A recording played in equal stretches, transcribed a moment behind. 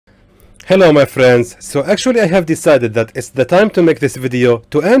Hello my friends, so actually I have decided that it's the time to make this video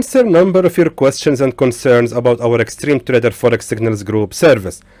to answer a number of your questions and concerns about our Extreme Trader Forex Signals Group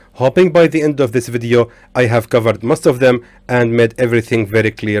service. Hoping by the end of this video I have covered most of them and made everything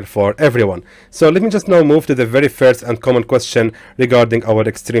very clear for everyone. So let me just now move to the very first and common question regarding our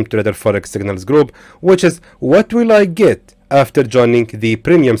Extreme Trader Forex Signals Group, which is what will I get after joining the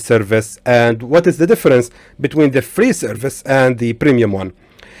premium service and what is the difference between the free service and the premium one.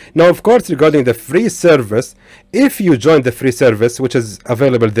 Now, of course, regarding the free service, if you join the free service, which is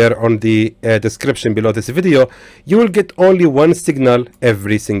available there on the description below this video, you will get only one signal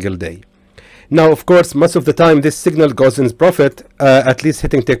every single day. Now, of course, most of the time this signal goes in profit, at least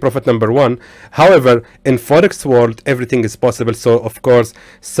hitting take profit number one. However, in Forex world, everything is possible. So, of course,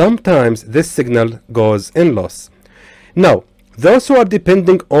 sometimes this signal goes in loss. Now, those who are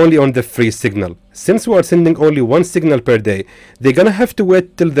depending only on the free signal, since we are sending only one signal per day, they're gonna have to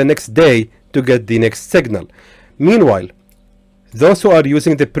wait till the next day to get the next signal. Meanwhile, those who are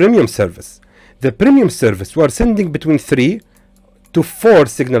using the premium service, we are sending between 3 to 4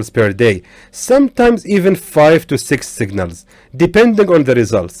 signals per day, sometimes even 5 to 6 signals, depending on the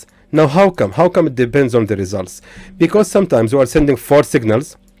results. Now, how come? How come it depends on the results? Because sometimes we are sending 4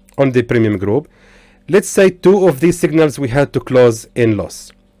 signals on the premium group. Let's say 2 of these signals we had to close in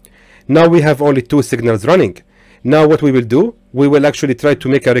loss. Now we have only 2 signals running. Now what we will do, we will actually try to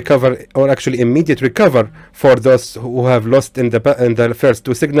make a recover, or actually immediate recover, for those who have lost in the first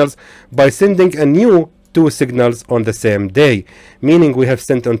 2 signals by sending a new 2 signals on the same day, meaning we have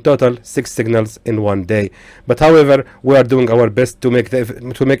sent on total 6 signals in one day. But however, we are doing our best to make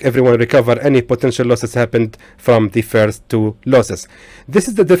everyone recover any potential losses happened from the first 2 losses. This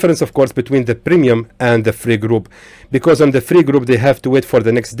is the difference, of course, between the premium and the free group, because on the free group they have to wait for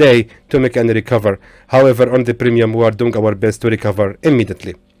the next day to make any recover. However, on the premium we are doing our best to recover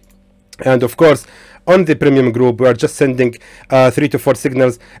immediately. And of course, on the premium group, we are just sending 3 to 4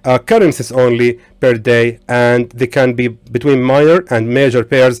 signals, currencies only per day, and they can be between minor and major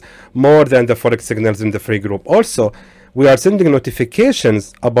pairs more than the Forex signals in the free group. Also, we are sending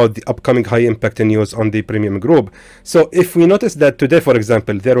notifications about the upcoming high impact news on the premium group. So if we notice that today, for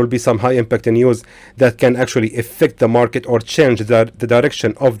example, there will be some high impact news that can actually affect the market or change the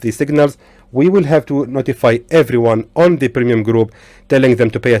direction of the signals, we will have to notify everyone on the premium group, telling them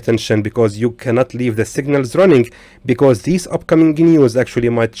to pay attention, because you cannot leave the signals running, because these upcoming news actually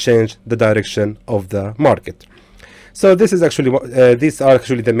might change the direction of the market. So this is actually these are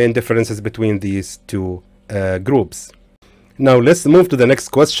actually the main differences between these 2 groups. Now let's move to the next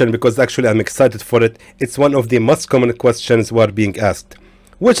question, because actually I'm excited for it. It's one of the most common questions we are being asked,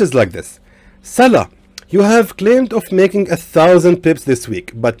 which is like this: Salah, you have claimed of making 1,000 pips this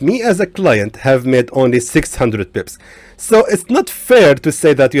week, but me as a client have made only 600 pips. So it's not fair to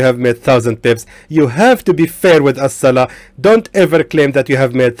say that you have made 1,000 pips. You have to be fair with us, Salah. Don't ever claim that you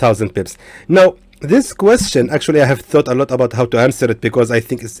have made 1,000 pips. Now, this question, actually, I have thought a lot about how to answer it, because I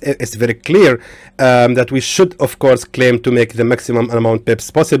think it's very clear that we should, of course, claim to make the maximum amount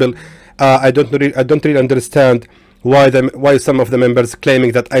pips possible. I don't really understand why some of the members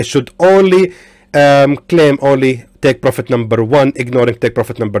claiming that I should only claim only take profit number 1, ignoring take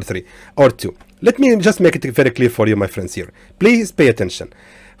profit number 3 or 2. Let me just make it very clear for you, my friends here. Please pay attention.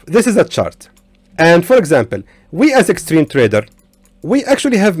 This is a chart, and for example, we as Extreme Trader, we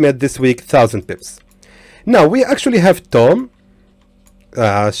actually have made this week 1,000 pips. Now we actually have Tom.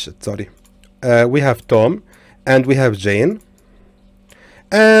 We have Tom, and we have Jane,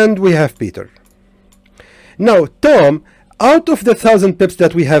 and we have Peter. Now Tom, out of the 1,000 pips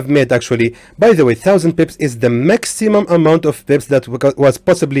that we have made, actually, by the way, 1,000 pips is the maximum amount of pips that was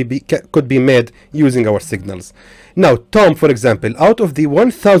possibly could be made using our signals. Now Tom, for example, out of the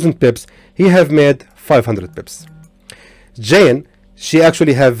 1,000 pips, he have made 500 pips. Jane, she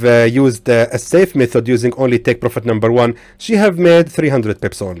actually have used a safe method using only take profit number 1. She have made 300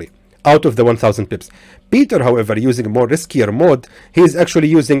 pips only out of the 1,000 pips. Peter, however, using a more riskier mode, he's actually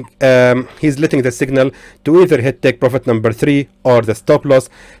using he's letting the signal to either hit take profit number 3 or the stop loss.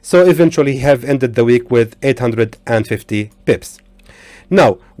 So eventually he have ended the week with 850 pips.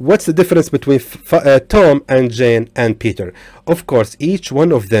 Now, what's the difference between Tom and Jane and Peter? Of course, each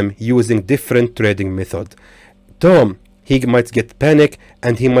one of them using different trading method. Tom, he might get panic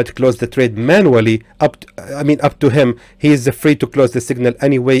and he might close the trade manually. Up to him. He is free to close the signal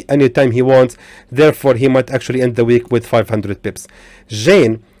anyway, anytime he wants. Therefore, he might actually end the week with 500 pips.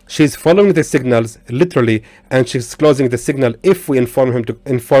 Jane, she's following the signals literally, and she's closing the signal if we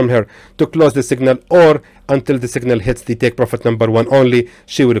inform her to close the signal, or until the signal hits the take profit number 1 only,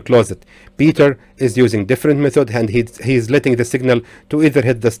 she will close it. Peter is using different method, and he's letting the signal to either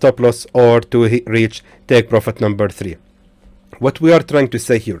hit the stop loss or to reach take profit number 3. What we are trying to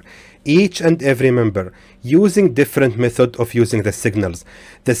say here, each and every member using different method of using the signals.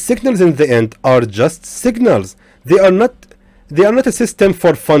 The signals in the end are just signals. They are not a system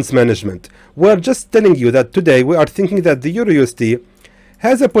for funds management. We're just telling you that today we are thinking that the Euro USD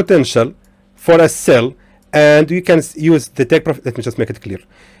has a potential for a sell, and you can use the take profit. Let me just make it clear.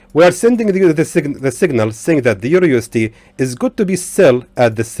 We are sending the signal saying that the Euro USD is good to be sell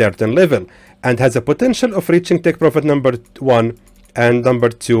at this certain level and has a potential of reaching take profit number 1 and number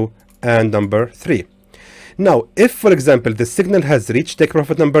 2 and number 3. Now, if, for example, the signal has reached take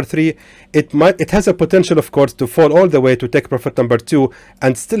profit number 3, it has a potential, of course, to fall all the way to take profit number 2,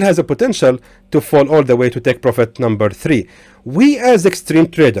 and still has a potential to fall all the way to take profit number 3. We, as extreme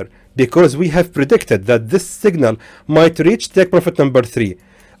trader, because we have predicted that this signal might reach take profit number 3,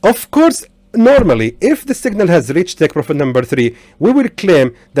 of course, normally, if the signal has reached take profit number 3, we will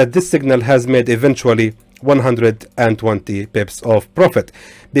claim that this signal has made eventually 120 pips of profit,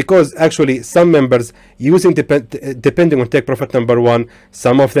 because actually some members using depending on take profit number 1,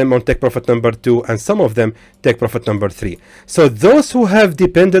 some of them on take profit number 2, and some of them take profit number 3. So those who have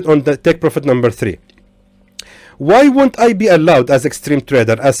depended on the take profit number 3, why won't I be allowed as extreme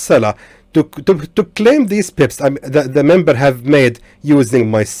trader, as seller, to claim these pips the member have made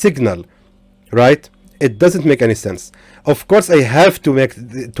using my signal, right? It doesn't make any sense. Of course, I have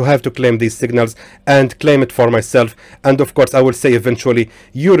to claim these signals and claim it for myself. And of course, I will say eventually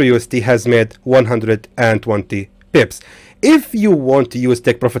Euro USD has made 120 pips. If you want to use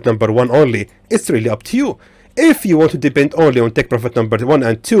take profit number 1 only, it's really up to you. If you want to depend only on take profit number 1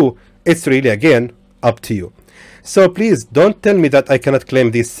 and 2, it's really again up to you. So please don't tell me that I cannot claim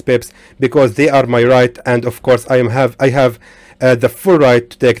these pips, because they are my right, and of course I have the full right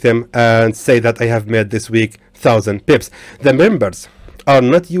to take them and say that I have made this week 1,000 pips. The members are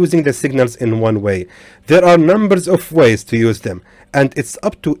not using the signals in one way. There are numbers of ways to use them, and it's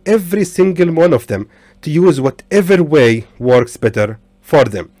up to every single one of them to use whatever way works better for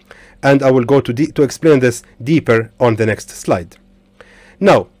them. And I will go to explain this deeper on the next slide.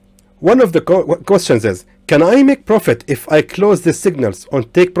 Now, one of the questions is, can I make profit if I close the signals on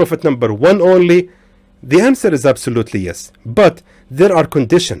take profit number 1 only? The answer is absolutely yes, but there are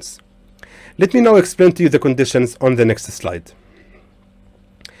conditions. Let me now explain to you the conditions on the next slide.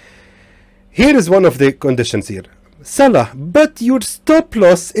 Here is one of the conditions here. Salah, but your stop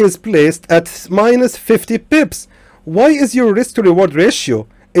loss is placed at minus 50 pips. Why is your risk to reward ratio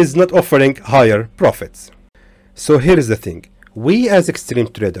is not offering higher profits? So here is the thing. We as extreme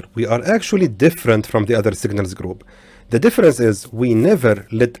trader, we are actually different from the other signals group. The difference is we never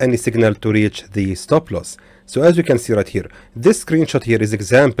let any signal to reach the stop loss. So as you can see right here, this screenshot here is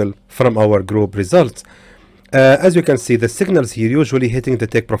example from our group results. As you can see, the signals here usually hitting the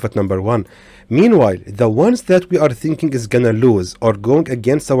take profit number 1. Meanwhile, the ones that we are thinking is gonna lose or going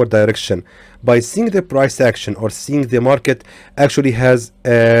against our direction, by seeing the price action or seeing the market actually has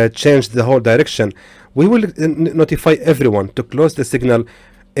changed the whole direction, we will notify everyone to close the signal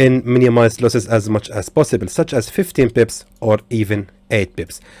and minimize losses as much as possible, such as 15 pips or even 8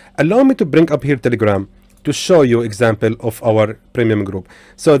 pips. Allow me to bring up here Telegram to show you example of our premium group.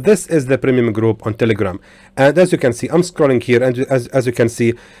 So this is the premium group on Telegram, and as you can see, I'm scrolling here, and as you can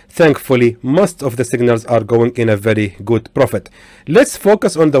see, thankfully most of the signals are going in a very good profit. Let's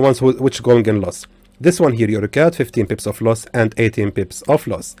focus on the ones which going in loss. This one here, Eurocat, 15 pips of loss and 18 pips of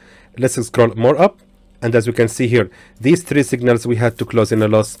loss. Let's scroll more up, and as you can see here, these 3 signals we had to close in a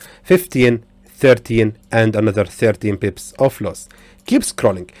loss, 15, 13 and another 13 pips of loss. Keep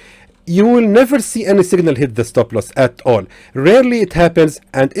scrolling. You will never see any signal hit the stop loss at all. Rarely it happens,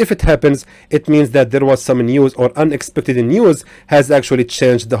 and if it happens, it means that there was some news or unexpected news has actually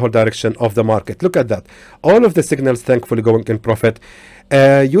changed the whole direction of the market. Look at that. All of the signals thankfully going in profit.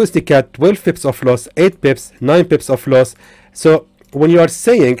 USD CAD 12 pips of loss, 8 pips, 9 pips of loss. So when you are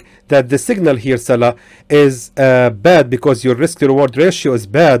saying that the signal here, Salah, is bad because your risk to reward ratio is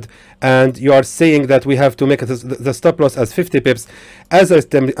bad, and you are saying that we have to make the stop loss as 50 pips, as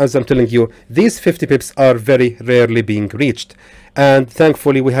I'm telling you, these 50 pips are very rarely being reached. And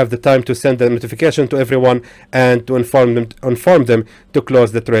thankfully we have the time to send a notification to everyone and to inform them to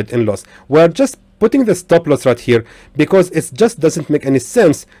close the trade in loss. We are just putting the stop loss right here because it just doesn't make any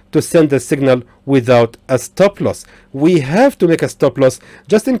sense to send a signal without a stop loss. We have to make a stop loss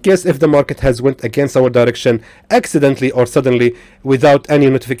just in case if the market has went against our direction accidentally or suddenly without any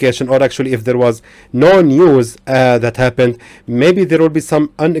notification, or actually if there was no news that happened, maybe there will be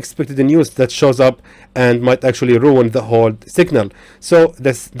some unexpected news that shows up and might actually ruin the whole signal. So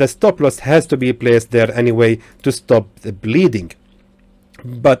the stop loss has to be placed there anyway to stop the bleeding.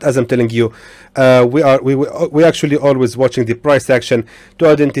 But as I'm telling you, we actually always watching the price action to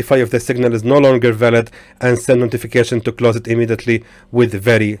identify if the signal is no longer valid and send notification to close it immediately with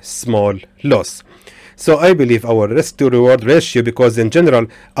very small loss. So I believe our risk to reward ratio, because in general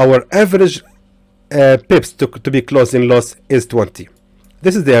our average pips to be closed in loss is 20.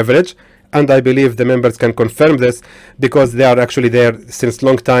 This is the average, and I believe the members can confirm this because they are actually there since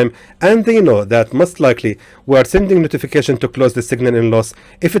long time, and they know that most likely we are sending notification to close the signal in loss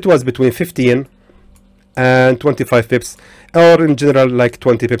if it was between 15 and 25 pips, or in general like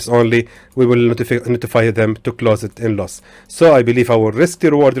 20 pips only. We will notify them to close it in loss. So I believe our risk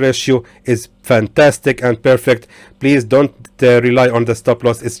to reward ratio is fantastic and perfect. Please don't rely on the stop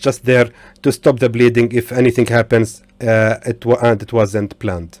loss. It's just there to stop the bleeding if anything happens and it wasn't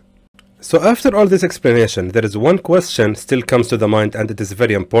planned. So after all this explanation, there is one question still comes to the mind, and it is a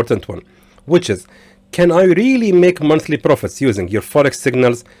very important one, which is, can I really make monthly profits using your Forex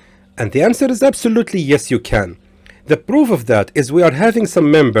signals? And the answer is absolutely yes, you can. The proof of that is we are having some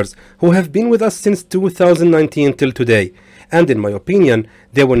members who have been with us since 2019 till today, and in my opinion,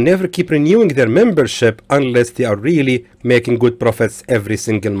 they will never keep renewing their membership unless they are really making good profits every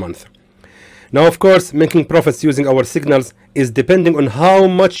single month. Now, of course, making profits using our signals is depending on how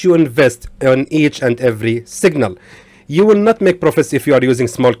much you invest on each and every signal. You will not make profits if you are using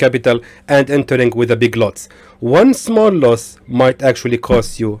small capital and entering with a big lots. One small loss might actually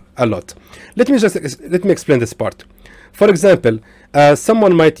cost you a lot. Let me explain this part. For example,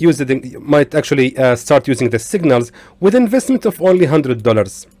 someone might actually start using the signals with investment of only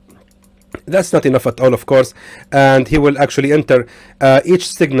 $100. That's not enough at all, of course, and he will actually enter each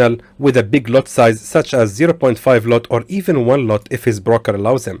signal with a big lot size, such as 0.5 lot or even 1 lot if his broker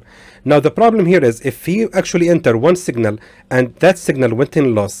allows him. Now the problem here is, if he actually enter one signal and that signal went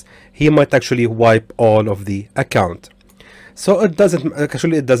in loss, he might actually wipe all of the account. So it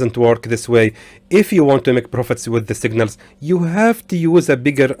doesn't work this way. If you want to make profits with the signals, you have to use a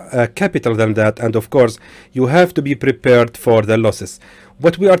bigger capital than that, and of course you have to be prepared for the losses.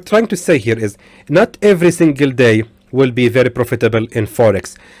 What we are trying to say here is, not every single day will be very profitable in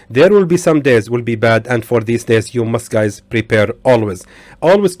Forex. There will be some days will be bad, and for these days you must, guys, prepare always.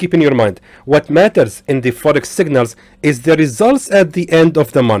 Always keep in your mind, what matters in the Forex signals is the results at the end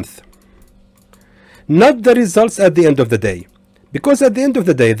of the month, not the results at the end of the day. Because at the end of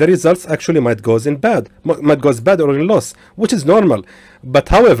the day, the results actually might goes bad or in loss, which is normal. But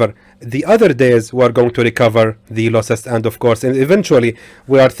however, the other days we are going to recover the losses, and of course, and eventually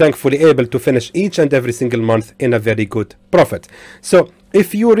we are thankfully able to finish each and every single month in a very good profit. So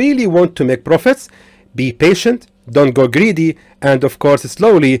if you really want to make profits, be patient, don't go greedy, and of course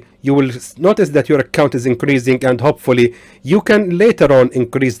slowly you will notice that your account is increasing, and hopefully you can later on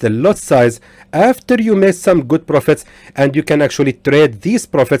increase the lot size after you made some good profits, and you can actually trade these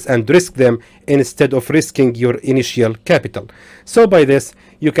profits and risk them instead of risking your initial capital. So by this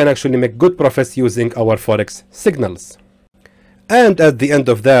you can actually make good profits using our Forex signals. And at the end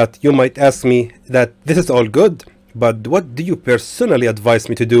of that, you might ask me that this is all good, but what do you personally advise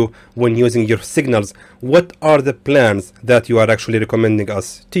me to do when using your signals? What are the plans that you are actually recommending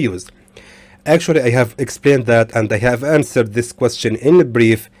us to use? Actually, I have explained that, and I have answered this question in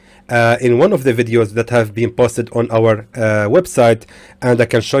brief in one of the videos that have been posted on our website, and I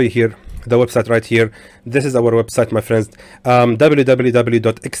can show you here the website right here. This is our website, my friends,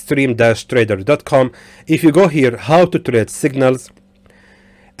 www.extreme-trader.com. If you go here, how to trade signals,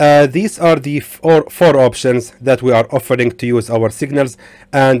 these are the four options that we are offering to use our signals,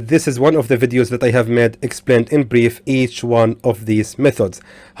 and this is one of the videos that I have made explained in brief each one of these methods.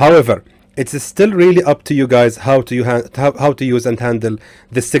 However, it's still really up to you guys how to use and handle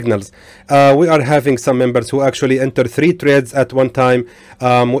the signals. We are having some members who actually enter 3 trades at one time.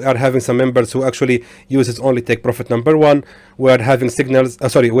 We are having some members who actually uses only take profit number 1. We are having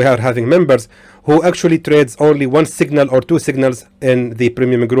we are having members who actually trades only 1 signal or 2 signals in the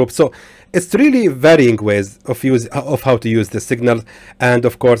premium group. So it's really varying ways of how to use the signals, and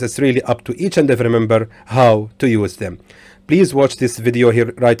of course it's really up to each and every member how to use them. Please watch this video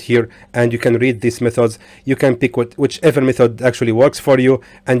here, right here, and you can read these methods. You can pick whichever method actually works for you,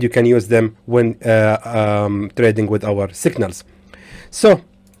 and you can use them when trading with our signals. So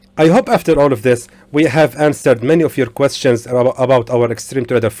I hope after all of this, we have answered many of your questions about our Extreme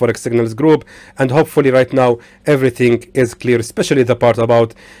Trader Forex Signals group, and hopefully right now everything is clear, especially the part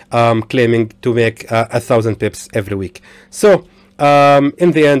about claiming to make 1,000 pips every week. So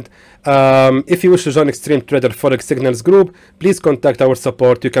in the end, if you wish to join Extreme Trader Forex Signals group, please contact our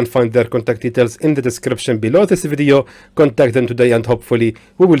support. You can find their contact details in the description below this video. Contact them today and hopefully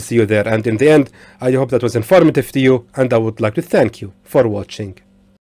we will see you there. And in the end, I hope that was informative to you, and I would like to thank you for watching.